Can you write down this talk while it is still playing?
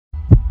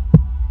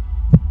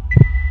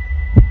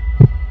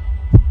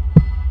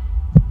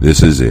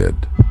This is it.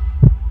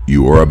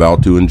 You are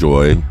about to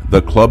enjoy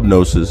the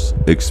Clubnosis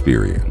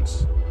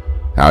experience.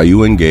 How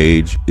you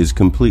engage is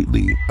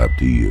completely up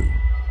to you.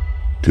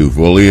 To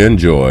fully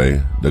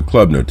enjoy, the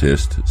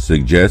Clubnotist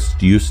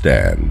suggests you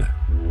stand.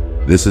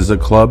 This is a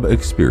club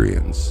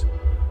experience.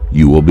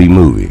 You will be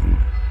moving.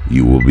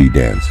 You will be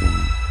dancing.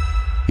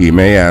 He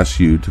may ask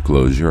you to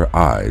close your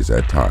eyes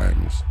at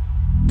times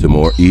to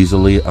more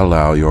easily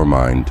allow your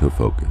mind to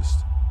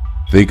focus.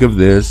 Think of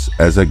this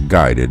as a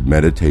guided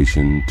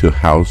meditation to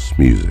house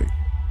music.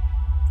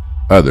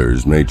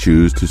 Others may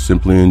choose to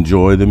simply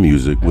enjoy the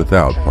music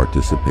without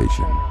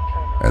participation,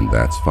 and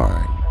that's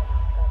fine.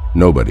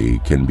 Nobody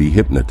can be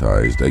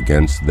hypnotized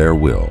against their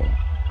will.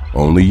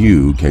 Only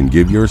you can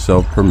give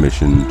yourself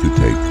permission to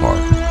take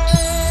part.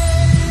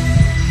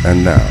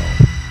 And now,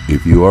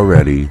 if you are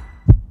ready,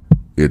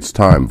 it's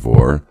time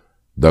for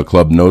the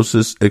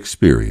Clubnosis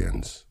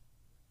experience.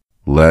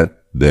 Let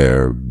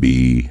there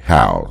be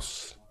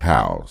house.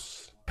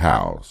 House,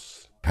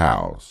 house,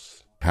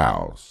 house,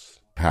 house,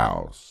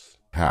 house,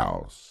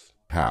 house,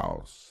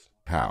 house,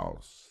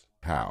 house,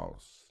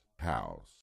 house, house.